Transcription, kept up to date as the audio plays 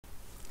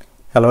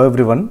Hello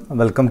everyone,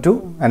 welcome to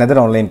another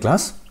online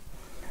class.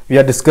 We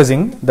are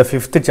discussing the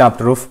 5th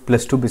chapter of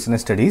plus 2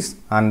 business studies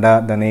and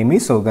the name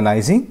is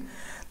organizing.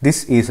 This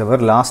is our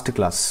last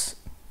class.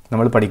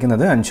 നമ്മൾ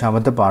പഠിക്കുന്നത്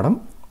അഞ്ചാമത്തെ പാഠം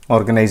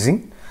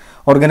organising.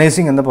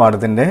 Organising എന്ന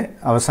പാഠത്തിൻ്റെ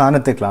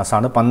അവസാനത്തെ class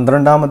ആണ്,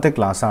 12ാമത്തെ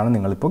class ആണ്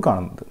നിങ്ങളിപ്പോൾ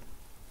കാണുന്നത്.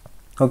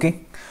 Okay,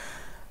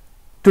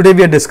 today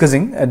we are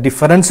discussing a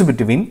difference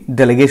between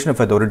delegation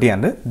of authority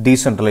and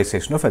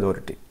decentralization of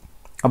authority.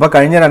 അപ്പോൾ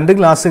കഴിഞ്ഞ രണ്ട്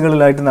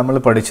ക്ലാസ്സുകളിലായിട്ട് നമ്മൾ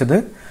പഠിച്ചത്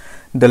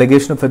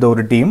ഡെലഗേഷൻ ഓഫ്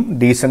അതോറിറ്റിയും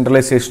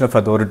ഡീസെൻട്രലൈസേഷൻ ഓഫ്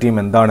അതോറിറ്റിയും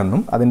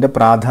എന്താണെന്നും അതിൻ്റെ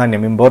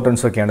പ്രാധാന്യം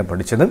ഇമ്പോർട്ടൻസ് ഒക്കെയാണ്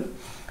പഠിച്ചത്.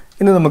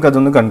 ഇന്ന്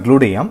നമുക്കതൊന്ന്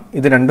കൺക്ലൂഡ് ചെയ്യാം.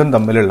 ഇത് രണ്ടും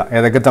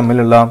തമ്മിലുള്ള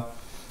തമ്മിലുള്ള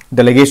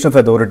ഡെലഗേഷൻ ഓഫ്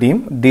അതോറിറ്റിയും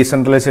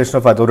ഡീസെൻട്രലൈസേഷൻ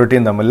ഓഫ്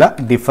അതോറിറ്റിയും തമ്മിലുള്ള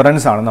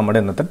ഡിഫറൻസ് ആണ്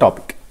നമ്മുടെ ഇന്നത്തെ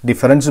topic.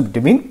 Difference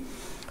between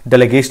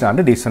delegation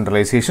and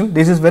decentralisation.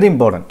 This is very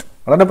important,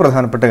 വളരെ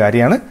പ്രധാനപ്പെട്ട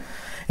കാര്യമാണ്.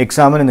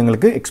 എക്സാമിന്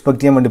നിങ്ങൾക്ക്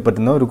എക്സ്പെക്ട് ചെയ്യാൻ വേണ്ടി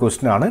പറ്റുന്ന ഒരു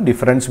ക്വസ്റ്റ്യൻ ആണ്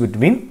difference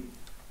between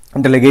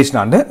delegation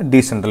and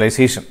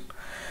decentralisation.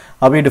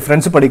 അപ്പോൾ ഈ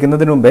ഡിഫറൻസ്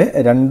പഠിക്കുന്നതിന് മുമ്പേ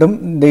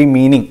രണ്ടിൻ്റെയും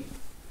മീനിങ്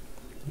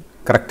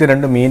കറക്റ്റ്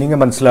രണ്ട് മീനിങ്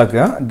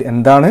മനസ്സിലാക്കുക.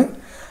 എന്താണ്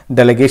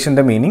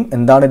ഡെലഗേഷൻ്റെ മീനിങ്,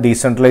 എന്താണ്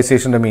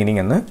ഡീസെൻട്രലൈസേഷൻ്റെ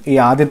മീനിങ് എന്ന്. ഈ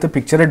ആദ്യത്തെ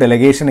പിക്ചർ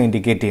ഡെലഗേഷൻ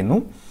ഇൻഡിക്കേറ്റ് ചെയ്യുന്നു,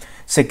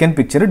 സെക്കൻഡ്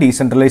പിക്ചർ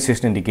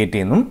ഡീസെൻട്രലൈസേഷൻ ഇൻഡിക്കേറ്റ്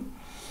ചെയ്യുന്നു.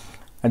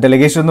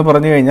 ഡെലഗേഷൻ എന്ന്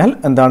പറഞ്ഞു കഴിഞ്ഞാൽ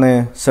എന്താണ്,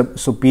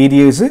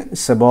 സുപ്പീരിയേഴ്സ്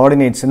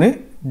സബോർഡിനേറ്റ്സിന്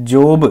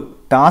ജോബ്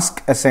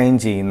ടാസ്ക് അസൈൻ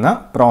ചെയ്യുന്ന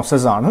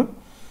പ്രോസസ്സാണ്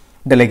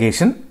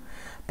ഡെലഗേഷൻ.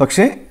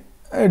 പക്ഷേ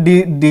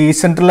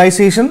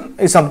decentralization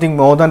is something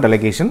more than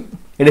delegation.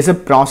 It is a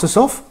process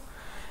of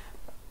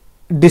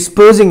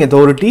dispersing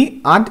authority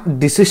and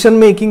decision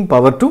making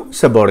power to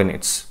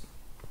subordinates.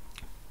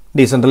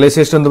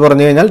 Decentralization എന്ന്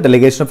പറഞ്ഞു കഴിഞ്ഞാൽ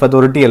ഡെലിഗേഷൻ ഓഫ്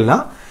അതോറിറ്റി അല്ല,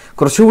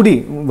 കുറച്ചുകൂടി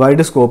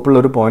വൈഡ് സ്കോപ്പുള്ള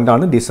ഒരു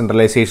പോയിന്റാണ്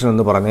ഡീസെൻട്രലൈസേഷൻ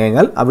എന്ന് പറഞ്ഞു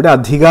കഴിഞ്ഞാൽ. അവിടെ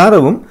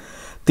അധികാരവും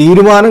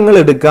തീരുമാനങ്ങൾ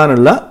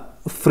എടുക്കാനുള്ള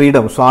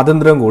ഫ്രീഡം,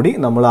 സ്വാതന്ത്ര്യം കൂടി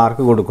നമ്മൾ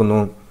ആർക്ക്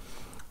കൊടുക്കുന്നു,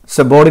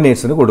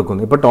 സബോർഡിനേറ്റ്സിന്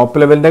കൊടുക്കുന്നു. ഇപ്പോൾ ടോപ്പ്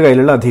ലെവലിൻ്റെ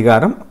കയ്യിലുള്ള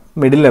അധികാരം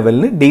മിഡിൽ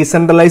ലെവലിന്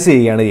ഡീസെൻട്രലൈസ്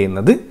ചെയ്യുകയാണ്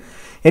ചെയ്യുന്നത്.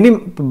 ഇനി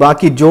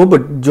ബാക്കി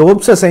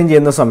ജോബ്സ് അസൈൻ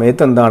ചെയ്യുന്ന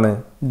സമയത്ത് എന്താണ്,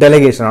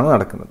 ഡെലഗേഷനാണ്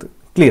നടക്കുന്നത്.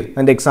 ക്ലിയർ?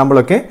 അതിൻ്റെ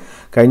എക്സാമ്പിളൊക്കെ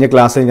കഴിഞ്ഞ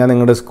ക്ലാസ്സിൽ ഞാൻ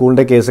നിങ്ങളുടെ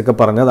സ്കൂളിൻ്റെ കേസൊക്കെ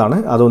പറഞ്ഞതാണ്.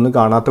 അതൊന്നും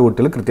കാണാത്ത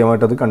കുട്ടികൾ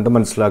കൃത്യമായിട്ട് അത് കണ്ട്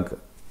മനസ്സിലാക്കുക.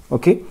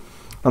 ഓക്കെ,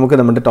 നമുക്ക്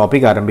നമ്മുടെ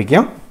ടോപ്പിക്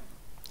ആരംഭിക്കാം.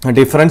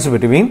 Difference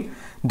between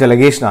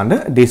delegation and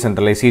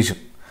decentralisation.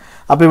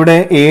 അപ്പോൾ ഇവിടെ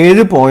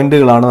 7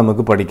 പോയിന്റുകളാണ്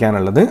നമുക്ക്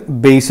പഠിക്കാനുള്ളത്.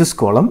 ബേസിസ്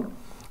കോളം,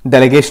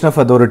 ഡെലഗേഷൻ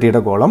ഓഫ്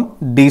അതോറിറ്റിയുടെ കോളം,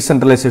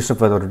 ഡീസെൻട്രലൈസേഷൻ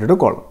ഓഫ് അതോറിറ്റിയുടെ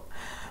കോളം.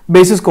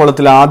 ബേസിസ്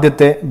കോളത്തിൽ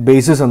ആദ്യത്തെ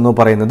ബേസിസ് എന്ന്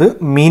പറയുന്നത്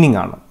മീനിങ്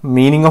ആണ്.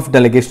 Meaning of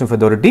delegation of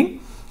authority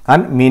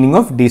and meaning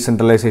of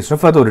decentralisation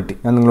of authority.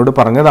 ഞാൻ നിങ്ങളോട്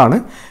പറഞ്ഞതാണ്,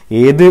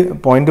 ഏത്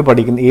പോയിന്റ്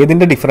പഠിക്കുന്ന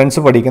ഏതിൻ്റെ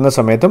ഡിഫറൻസ് പഠിക്കുന്ന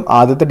സമയത്തും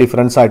ആദ്യത്തെ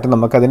ഡിഫറൻസ് ആയിട്ട്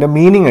നമുക്ക് അതിൻ്റെ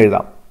മീനിങ്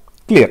എഴുതാം.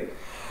 ക്ലിയർ?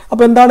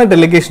 അപ്പോൾ എന്താണ്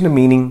ഡെലഗേഷൻ്റെ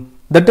meaning?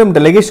 The term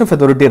delegation of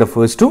authority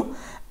refers to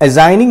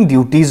assigning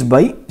duties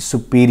by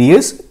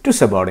superiors to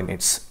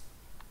subordinates.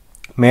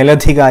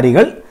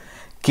 മേലധികാരികൾ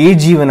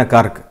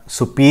കീഴ്ജീവനക്കാർക്ക്,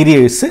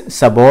 superiors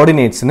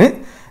സബോർഡിനേറ്റ്സിന്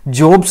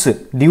jobs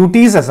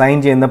duties assign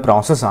ചെയ്യുന്ന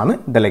പ്രോസസ്സാണ്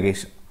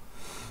ഡെലഗേഷൻ.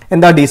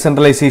 എന്താ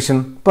ഡീസെൻട്രലൈസേഷൻ?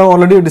 ഇപ്പോൾ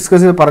ഓൾറെഡി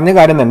ഡിസ്കസ് ചെയ്ത് പറഞ്ഞ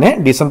കാര്യം തന്നെ.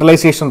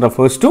 Decentralisation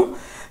refers to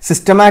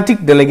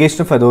systematic delegation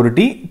of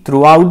authority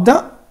through out the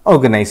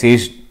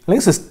organisation,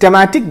 അല്ലെങ്കിൽ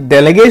systematic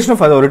delegation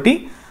of authority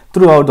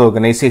through out the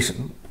organisation.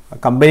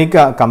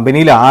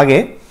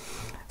 കമ്പനിയിലാകെ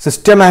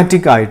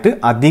systematic ആയിട്ട്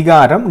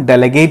അധികാരം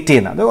ഡെലഗേറ്റ്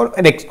ചെയ്യുന്ന, അത്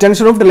ഒരു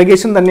എക്സ്റ്റൻഷൻ ഓഫ്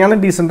ഡെലഗേഷൻ തന്നെയാണ്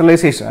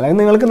ഡീസെൻട്രലൈസേഷൻ.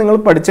 അല്ലെങ്കിൽ നിങ്ങൾ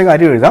പഠിച്ച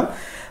കാര്യം എഴുതാം.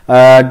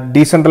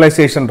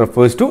 Decentralization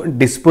refers to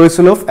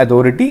dispersal of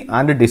authority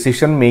and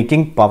decision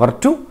making power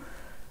to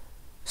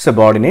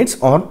subordinates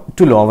or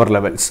to lower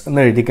levels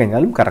എന്ന് എഴുതി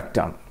കഴിഞ്ഞാലും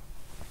കറക്റ്റാണ്.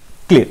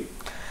 ക്ലിയർ?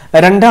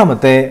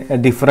 രണ്ടാമത്തെ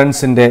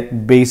ഡിഫറൻസിൻ്റെ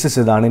ബേസിസ്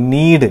ഇതാണ്,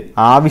 നീഡ്,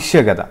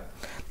 ആവശ്യകത.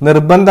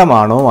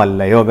 നിർബന്ധമാണോ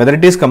അല്ലയോ, whether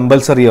it is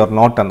compulsory or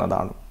not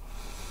എന്നതാണ്.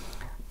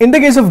 In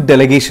the case of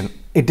delegation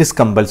it is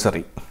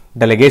compulsory.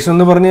 Delegation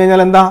എന്ന് പറഞ്ഞു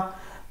കഴിഞ്ഞാൽ എന്താ,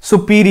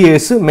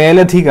 സുപ്പീരിയേഴ്സ്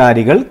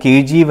മേലധികാരികൾ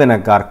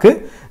കീഴ്ജീവനക്കാർക്ക്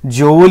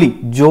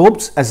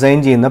ജോബ്സ് അസൈൻ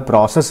ചെയ്യുന്ന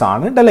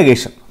പ്രോസസ്സാണ്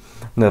ഡെലഗേഷൻ.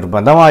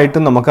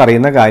 നിർബന്ധമായിട്ടും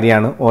നമുക്കറിയുന്ന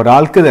കാര്യമാണ്,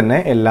 ഒരാൾക്ക് തന്നെ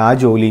എല്ലാ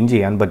ജോലിയും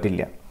ചെയ്യാൻ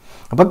പറ്റില്ല.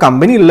 അപ്പോൾ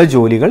കമ്പനിയിലുള്ള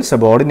ജോലികൾ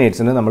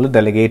സബോർഡിനേറ്റ്സിന് നമ്മൾ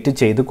ഡെലഗേറ്റ്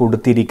ചെയ്ത്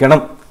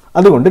കൊടുത്തിരിക്കണം.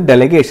 അതുകൊണ്ട്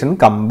ഡെലഗേഷൻ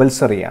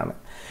കമ്പൽസറിയാണ്.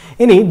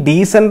 ഇനി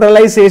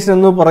ഡീസെൻട്രലൈസേഷൻ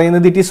എന്ന്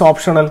പറയുന്നത് ഇറ്റ് ഈസ്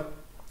ഓപ്ഷണൽ.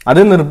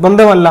 അത്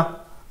നിർബന്ധമല്ല.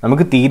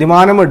 നമുക്ക്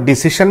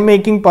ഡിസിഷൻ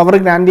മേക്കിംഗ് പവർ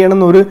ഗ്രാൻഡ്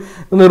ചെയ്യണമെന്ന് ഒരു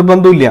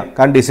നിർബന്ധമില്ല.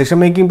 കാരണം ഡിസിഷൻ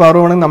മേക്കിംഗ് പവർ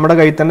വേണമെങ്കിൽ നമ്മുടെ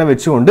കയ്യിൽ തന്നെ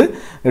വെച്ചുകൊണ്ട്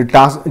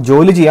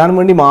ജോലി ചെയ്യാൻ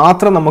വേണ്ടി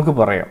മാത്രം നമുക്ക്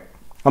പറയാം.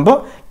 അപ്പോൾ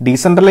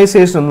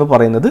ഡീസെൻട്രലൈസേഷൻ എന്ന്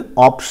പറയുന്നത്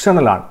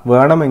ഓപ്ഷണലാണ്,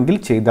 വേണമെങ്കിൽ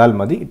ചെയ്താൽ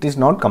മതി. It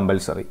is not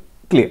compulsory.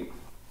 Clear?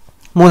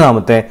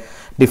 മൂന്നാമത്തെ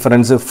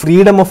ഡിഫറൻസ്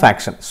ഫ്രീഡം ഓഫ്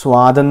ആക്ഷൻ,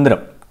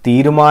 സ്വാതന്ത്ര്യം,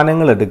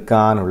 തീരുമാനങ്ങൾ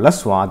എടുക്കാനുള്ള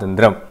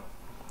സ്വാതന്ത്ര്യം.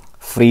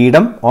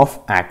 Freedom of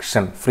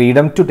action,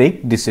 freedom to take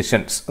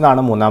decisions,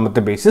 അതാണ്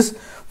മൂന്നാമത്തെ basis.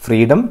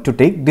 Freedom to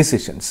take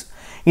decisions.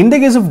 In the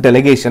case of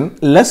delegation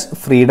less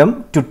freedom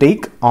to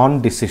take on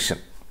decision.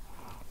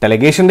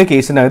 ഡെലഗേഷൻ്റെ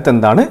കേസിനകത്ത്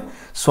എന്താണ്,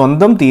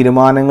 സ്വന്തം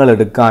തീരുമാനങ്ങൾ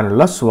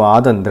എടുക്കാനുള്ള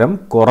സ്വാതന്ത്ര്യം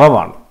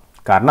കുറവാണ്.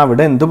 കാരണം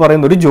അവിടെ എന്ത്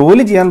പറയുന്നു, ഒരു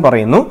ജോലി ചെയ്യാൻ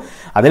പറയുന്നു,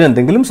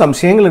 അതിലെന്തെങ്കിലും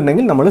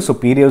സംശയങ്ങളുണ്ടെങ്കിൽ നമ്മൾ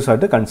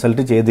സുപ്പീരിയേഴ്സായിട്ട്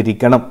കൺസൾട്ട്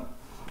ചെയ്തിരിക്കണം.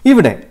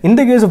 ഇവിടെ in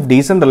the case of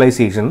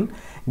decentralisation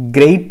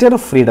greater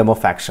freedom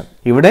of action.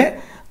 ഇവിടെ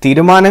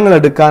തീരുമാനങ്ങൾ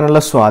എടുക്കാനുള്ള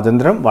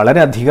സ്വാതന്ത്ര്യം വളരെ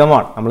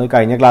അധികമാണ്. നമ്മൾ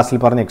കഴിഞ്ഞ ക്ലാസ്സിൽ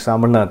പറഞ്ഞ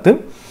എക്സാമ്പിളിനകത്ത്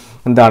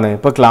എന്താണ്,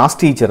 ഇപ്പോൾ class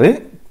teacher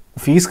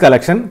fees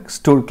collection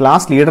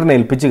class ലീഡറിനെ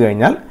ഏൽപ്പിച്ചു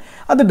കഴിഞ്ഞാൽ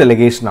അത്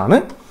ഡെലഗേഷനാണ്.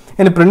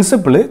 ഇനി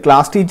പ്രിൻസിപ്പൾ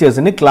ക്ലാസ്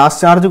ടീച്ചേഴ്സിന് ക്ലാസ്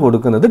ചാർജ്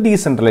കൊടുക്കുന്നത്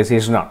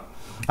ഡീസെൻട്രലൈസേഷനാണ്.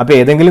 അപ്പോൾ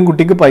ഏതെങ്കിലും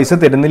കുട്ടിക്ക് പൈസ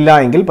തരുന്നില്ല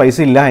എങ്കിൽ, പൈസ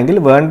ഇല്ല എങ്കിൽ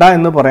വേണ്ട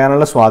എന്ന്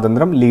പറയാനുള്ള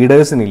സ്വാതന്ത്ര്യം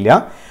ലീഡേഴ്സിനില്ല,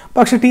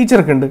 പക്ഷെ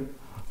ടീച്ചർക്കുണ്ട്.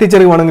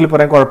 ടീച്ചർക്ക് വേണമെങ്കിൽ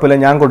പറയാം കുഴപ്പമില്ല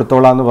ഞാൻ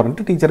കൊടുത്തോളാം എന്ന്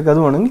പറഞ്ഞിട്ട് ടീച്ചർക്ക് അത്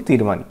വേണമെങ്കിൽ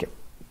തീരുമാനിക്കാം.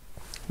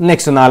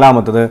 നെക്സ്റ്റ്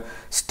നാലാമത്തത്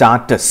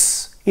സ്റ്റാറ്റസ്.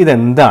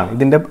 ഇതെന്താണ്,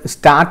 ഇതിൻ്റെ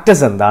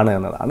സ്റ്റാറ്റസ് എന്താണ്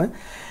എന്നതാണ്.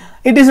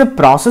 It is A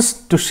process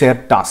to share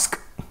task.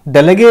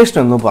 Delegation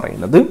എന്ന്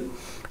പറയുന്നത്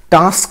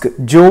ടാസ്ക്,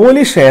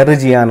 ജോലി ഷെയർ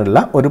ചെയ്യാനുള്ള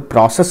ഒരു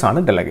പ്രോസസ്സാണ്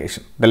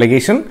delegation.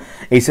 Delegation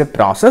is A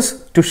process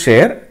to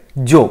share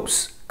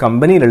jobs.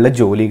 കമ്പനിയിലുള്ള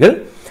ജോലികൾ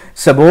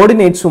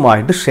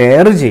സബോർഡിനേറ്റ്സുമായിട്ട്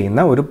ഷെയർ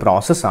ചെയ്യുന്ന ഒരു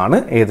പ്രോസസ്സാണ്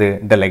ഏത്,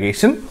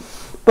 delegation.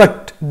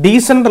 But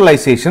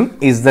decentralisation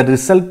is the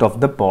result of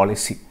the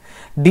policy.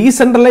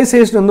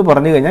 Decentralisation എന്ന്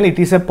പറഞ്ഞു കഴിഞ്ഞാൽ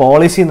ഇറ്റ് ഈസ് എ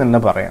പോളിസി എന്ന്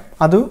തന്നെ പറയാം.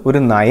 അത് ഒരു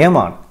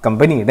നയമാണ്,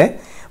 കമ്പനിയുടെ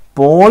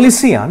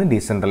പോളിസിയാണ്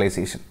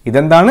ഡീസെൻട്രലൈസേഷൻ.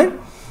 ഇതെന്താണ്,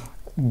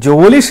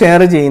 ജോലി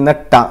ഷെയർ ചെയ്യുന്ന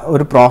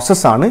ഒരു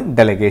പ്രോസസ്സാണ്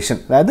ഡെലഗേഷൻ.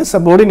 അതായത്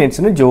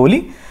സബോർഡിനേറ്റ്സിന് ജോലി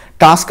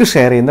ടാസ്ക്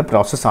ഷെയർ ചെയ്യുന്ന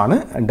പ്രോസസ്സാണ്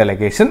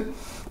ഡെലഗേഷൻ.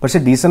 പക്ഷേ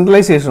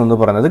ഡീസെൻട്രലൈസേഷൻ എന്ന്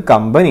പറയുന്നത്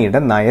കമ്പനിയുടെ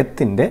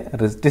നയത്തിൻ്റെ,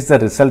 it is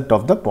the result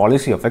of the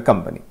policy of A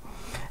company.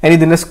 ഇനി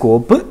ഇതിൻ്റെ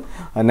സ്കോപ്പ്,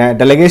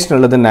 ഡെലഗേഷൻ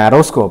ഉള്ളത് നാരോ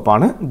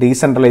സ്കോപ്പാണ്,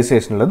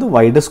 ഡീസെൻട്രലൈസേഷൻ ഉള്ളത്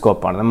വൈഡ്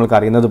സ്കോപ്പാണ്. നമ്മൾക്ക്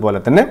അറിയുന്നത് പോലെ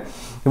തന്നെ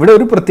ഇവിടെ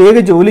ഒരു പ്രത്യേക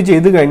ജോലി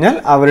ചെയ്തു കഴിഞ്ഞാൽ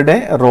അവരുടെ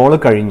റോള്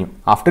കഴിഞ്ഞു.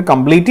 After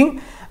completing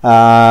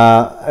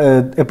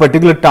A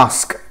particular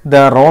task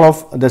the role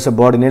of the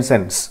subordinates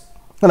ends.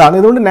 അതാണ്.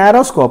 ഇതുകൊണ്ട്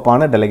നാരോ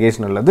സ്കോപ്പാണ്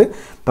ഡെലഗേഷൻ ഉള്ളത്,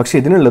 പക്ഷേ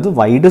ഇതിനുള്ളത്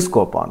വൈഡ്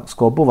സ്കോപ്പാണ്.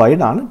 സ്കോപ്പ്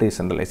വൈഡ് ആണ്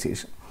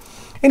ഡീസെൻട്രലൈസേഷൻ.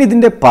 ഇനി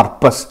ഇതിൻ്റെ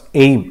പർപ്പസ്,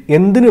 എയിം,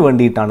 എന്തിനു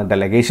വേണ്ടിയിട്ടാണ്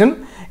ഡെലഗേഷൻ,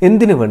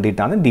 എന്തിനു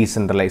വേണ്ടിയിട്ടാണ്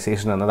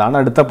ഡീസെൻട്രലൈസേഷൻ എന്നതാണ്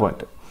അടുത്ത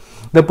point.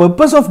 The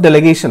purpose of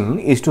delegation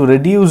is to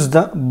reduce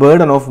the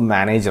burden of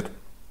manager.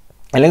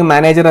 അല്ലെങ്കിൽ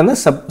മാനേജർ എന്ന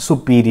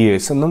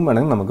superiors എന്നും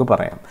വേണമെങ്കിൽ നമുക്ക്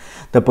പറയാം.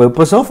 The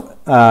purpose of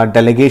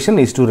delegation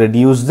is to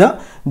reduce the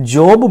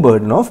job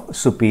burden of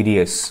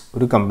superiors.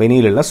 ഒരു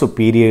കമ്പനിയിലുള്ള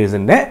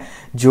superiors-ന്റെ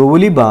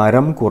ജോലി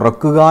ഭാരം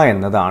കുറക്കുക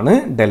എന്നതാണ്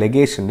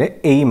ഡെലഗേഷൻ്റെ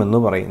എയിം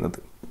എന്ന് പറയുന്നത്.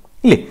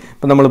 ഇല്ലേ,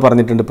 ഇപ്പോൾ നമ്മൾ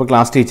പറഞ്ഞിട്ടുണ്ട്, ഇപ്പോൾ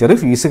ക്ലാസ് ടീച്ചർ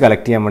ഫീസ്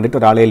കളക്ട് ചെയ്യാൻ വേണ്ടിയിട്ട്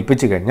ഒരാളെ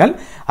ഏൽപ്പിച്ചു കഴിഞ്ഞാൽ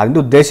അതിൻ്റെ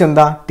ഉദ്ദേശം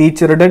എന്താ,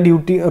 ടീച്ചറുടെ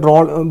ഡ്യൂട്ടി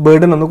റോൾ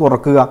ബേർഡൻ ഒന്ന്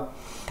കുറക്കുക.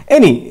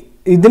 ഇനി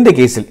ഇതിൻ്റെ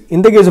കേസിൽ, in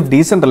the case of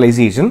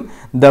decentralisation,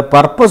 the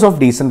purpose of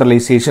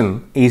decentralisation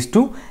is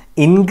to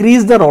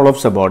increase the role of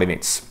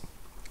subordinates.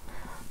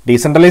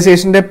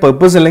 ഡീസെൻട്രലൈസേഷൻ്റെ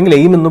purpose അല്ലെങ്കിൽ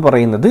എയിം എന്ന്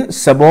പറയുന്നത്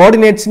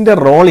സബോർഡിനേറ്റ്സിൻ്റെ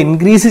റോൾ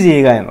ഇൻക്രീസ്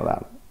ചെയ്യുക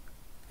എന്നതാണ്.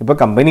 ഇപ്പോൾ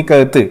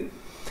കമ്പനിക്കകത്ത്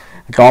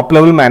top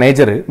level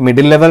manager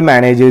middle level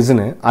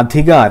മാനേജേഴ്സിന്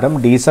അധികാരം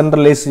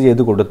ഡീസെൻട്രലൈസ്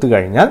ചെയ്ത് കൊടുത്തു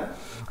കഴിഞ്ഞാൽ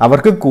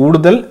അവർക്ക്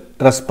കൂടുതൽ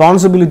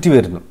റെസ്പോൺസിബിലിറ്റി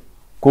വരുന്നു,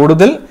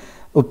 കൂടുതൽ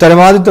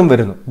ഉത്തരവാദിത്വം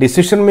വരുന്നു,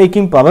 ഡിസിഷൻ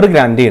മേക്കിംഗ് പവർ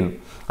ഗ്രാൻഡ് ചെയ്യുന്നു.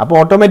 അപ്പോൾ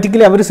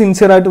ഓട്ടോമാറ്റിക്കലി അവർ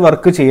സിൻസിയറായിട്ട്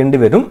വർക്ക് ചെയ്യേണ്ടി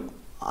വരും.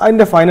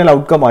 അതിൻ്റെ ഫൈനൽ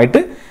ഔട്ട്കം ആയിട്ട്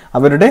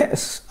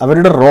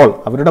അവരുടെ റോൾ,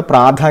 അവരുടെ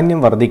പ്രാധാന്യം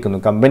വർദ്ധിക്കുന്നു.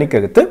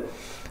 കമ്പനിക്കകത്ത്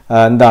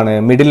എന്താണ്,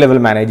 middle level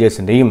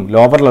മാനേജേഴ്സിൻ്റെയും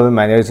lower level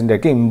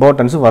മാനേജേഴ്സിൻ്റെയൊക്കെ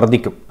importance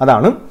വർദ്ധിക്കും.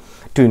 അതാണ്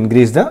to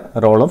increase the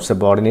role of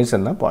subordinates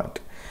എന്ന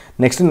പോയിന്റ്.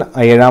 Next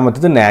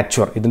ഏഴാമത്തത്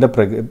nature. ഇതിൻ്റെ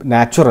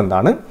നാച്ചുർ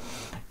എന്താണ്,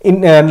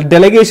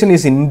 delegation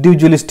is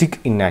individualistic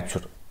in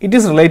nature. It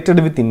is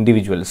related with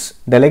individuals.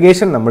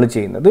 Delegation നമ്മൾ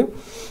ചെയ്യുന്നത്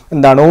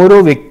എന്താണ്, ഓരോ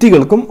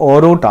വ്യക്തികൾക്കും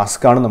ഓരോ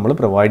ടാസ്ക്കാണ് നമ്മൾ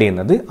പ്രൊവൈഡ്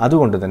ചെയ്യുന്നത്.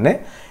 അതുകൊണ്ട് തന്നെ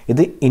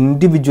ഇത്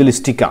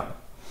ഇൻഡിവിജ്വലിസ്റ്റിക് ആണ്.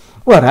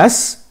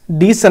 വെറാസ്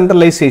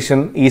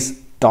ഡീസെൻട്രലൈസേഷൻ ഈസ്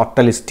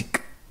ടോട്ടലിസ്റ്റിക്.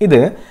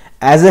 ഇത്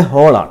ആസ് എ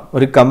ഹോൾ ആണ്,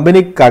 ഒരു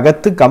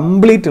കമ്പനിക്കകത്ത്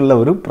കംപ്ലീറ്റ് ഉള്ള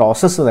ഒരു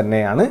പ്രോസസ്സ്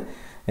തന്നെയാണ്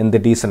എന്ത്,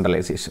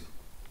 ഡീസെൻട്രലൈസേഷൻ.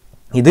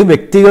 ഇത്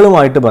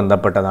വ്യക്തികളുമായിട്ട്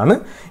ബന്ധപ്പെട്ടതാണ്.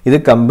 ഇത്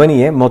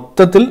കമ്പനിയെ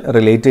മൊത്തത്തിൽ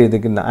റിലേറ്റ്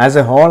ചെയ്തിരിക്കുന്ന ആസ്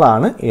എ ഹോൾ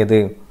ആണ് ഏത്,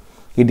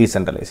 ഈ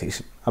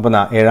ഡീസെൻട്രലൈസേഷൻ. അപ്പോൾ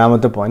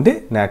ഏഴാമത്തെ പോയിന്റ്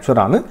നാച്ചുർ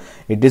ആണ്.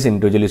 It is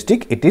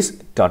individualistic, it is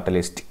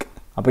ടോട്ടലിസ്റ്റിക്.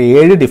 അപ്പോൾ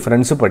 7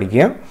 ഡിഫറൻസ്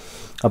പഠിക്കുക.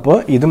 അപ്പോൾ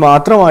ഇത്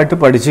മാത്രമായിട്ട്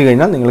പഠിച്ചു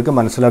കഴിഞ്ഞാൽ നിങ്ങൾക്ക്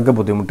മനസ്സിലാക്കാൻ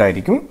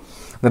ബുദ്ധിമുട്ടായിരിക്കും.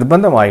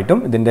 നിർബന്ധമായിട്ടും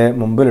ഇതിൻ്റെ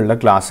മുമ്പിലുള്ള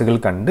ക്ലാസ്സുകൾ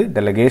കണ്ട്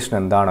ഡെലഗേഷൻ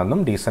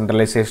എന്താണെന്നും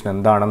ഡീസെൻട്രലൈസേഷൻ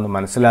എന്താണെന്നും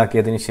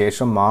മനസ്സിലാക്കിയതിന്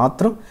ശേഷം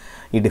മാത്രം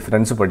ഈ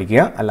ഡിഫറൻസ്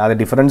പഠിക്കുക. അല്ലാതെ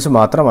ഡിഫറൻസ്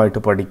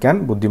മാത്രമായിട്ട് പഠിക്കാൻ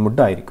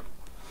ബുദ്ധിമുട്ടായിരിക്കും.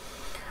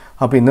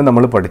 അപ്പോൾ ഇന്ന്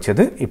നമ്മൾ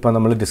പഠിച്ചത്, ഇപ്പോൾ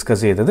നമ്മൾ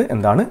ഡിസ്കസ് ചെയ്തത്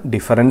എന്താണ്,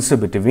 difference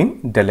between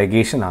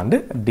delegation and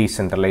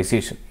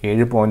decentralisation.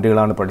 7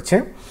 പോയിന്റുകളാണ്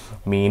പഠിച്ചത്.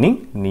 Meaning,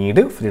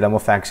 need, freedom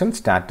of action,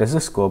 status,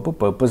 scope,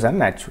 purpose and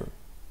natural.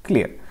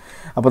 Clear.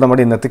 അപ്പോൾ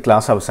നമ്മുടെ ഇന്നത്തെ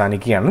ക്ലാസ്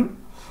അവസാനിക്കുകയാണ്.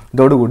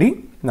 ഇതോടുകൂടി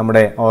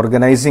നമ്മുടെ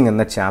ഓർഗനൈസിങ്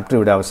എന്ന ചാപ്റ്റർ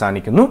ഇവിടെ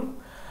അവസാനിക്കുന്നു.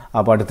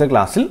 അപ്പോൾ അടുത്ത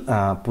ക്ലാസ്സിൽ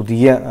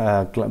പുതിയ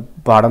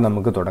പാഠം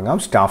നമുക്ക് തുടങ്ങാം.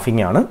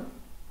 സ്റ്റാഫിംഗ് ആണ്.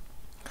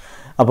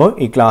 അപ്പോൾ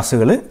ഈ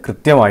ക്ലാസ്സുകൾ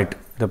കൃത്യമായിട്ട്,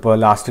 ഇതിപ്പോൾ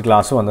ലാസ്റ്റ്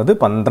ക്ലാസ് വന്നത്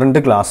 12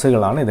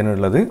 ക്ലാസ്സുകളാണ്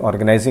ഇതിനുള്ളത്.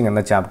 ഓർഗനൈസിങ്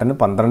എന്ന ചാപ്റ്ററിന്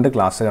 12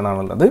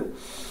 ക്ലാസ്സുകളാണുള്ളത്.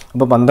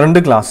 അപ്പോൾ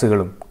 12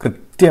 ക്ലാസ്സുകളും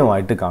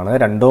കൃത്യമായിട്ട് കാണുക,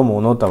 2 or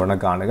 3 തവണ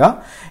കാണുക.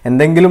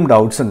 എന്തെങ്കിലും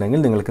ഡൗട്ട്സ്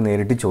ഉണ്ടെങ്കിൽ നിങ്ങൾക്ക്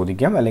നേരിട്ട്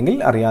ചോദിക്കാം, അല്ലെങ്കിൽ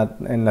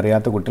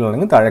എന്നറിയാത്ത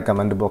കുട്ടികളുണ്ടെങ്കിൽ താഴെ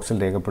കമൻറ്റ് ബോക്സിൽ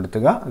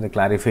രേഖപ്പെടുത്തുക, അത്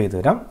ക്ലാരിഫൈ ചെയ്ത്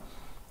തരാം.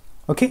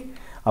 ഓക്കെ.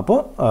 അപ്പോൾ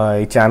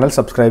ഈ ചാനൽ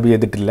സബ്സ്ക്രൈബ്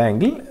ചെയ്തിട്ടില്ല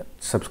എങ്കിൽ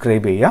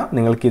സബ്സ്ക്രൈബ് ചെയ്യുക.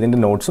 നിങ്ങൾക്ക് ഇതിൻ്റെ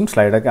നോട്ട്സും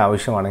സ്ലൈഡൊക്കെ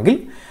ആവശ്യമാണെങ്കിൽ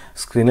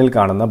സ്ക്രീനിൽ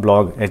കാണുന്ന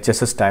ബ്ലോഗ്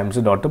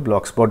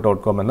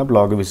hsstimes.blogspot.com എന്ന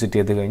ബ്ലോഗ് വിസിറ്റ്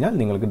ചെയ്ത് കഴിഞ്ഞാൽ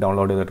നിങ്ങൾക്ക്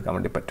ഡൗൺലോഡ് ചെയ്തെടുക്കാൻ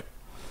വേണ്ടി പറ്റും.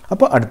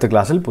 അപ്പോൾ അടുത്ത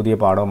ക്ലാസ്സിൽ പുതിയ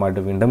പാഠവുമായിട്ട്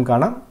വീണ്ടും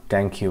കാണാം.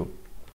 Thank you.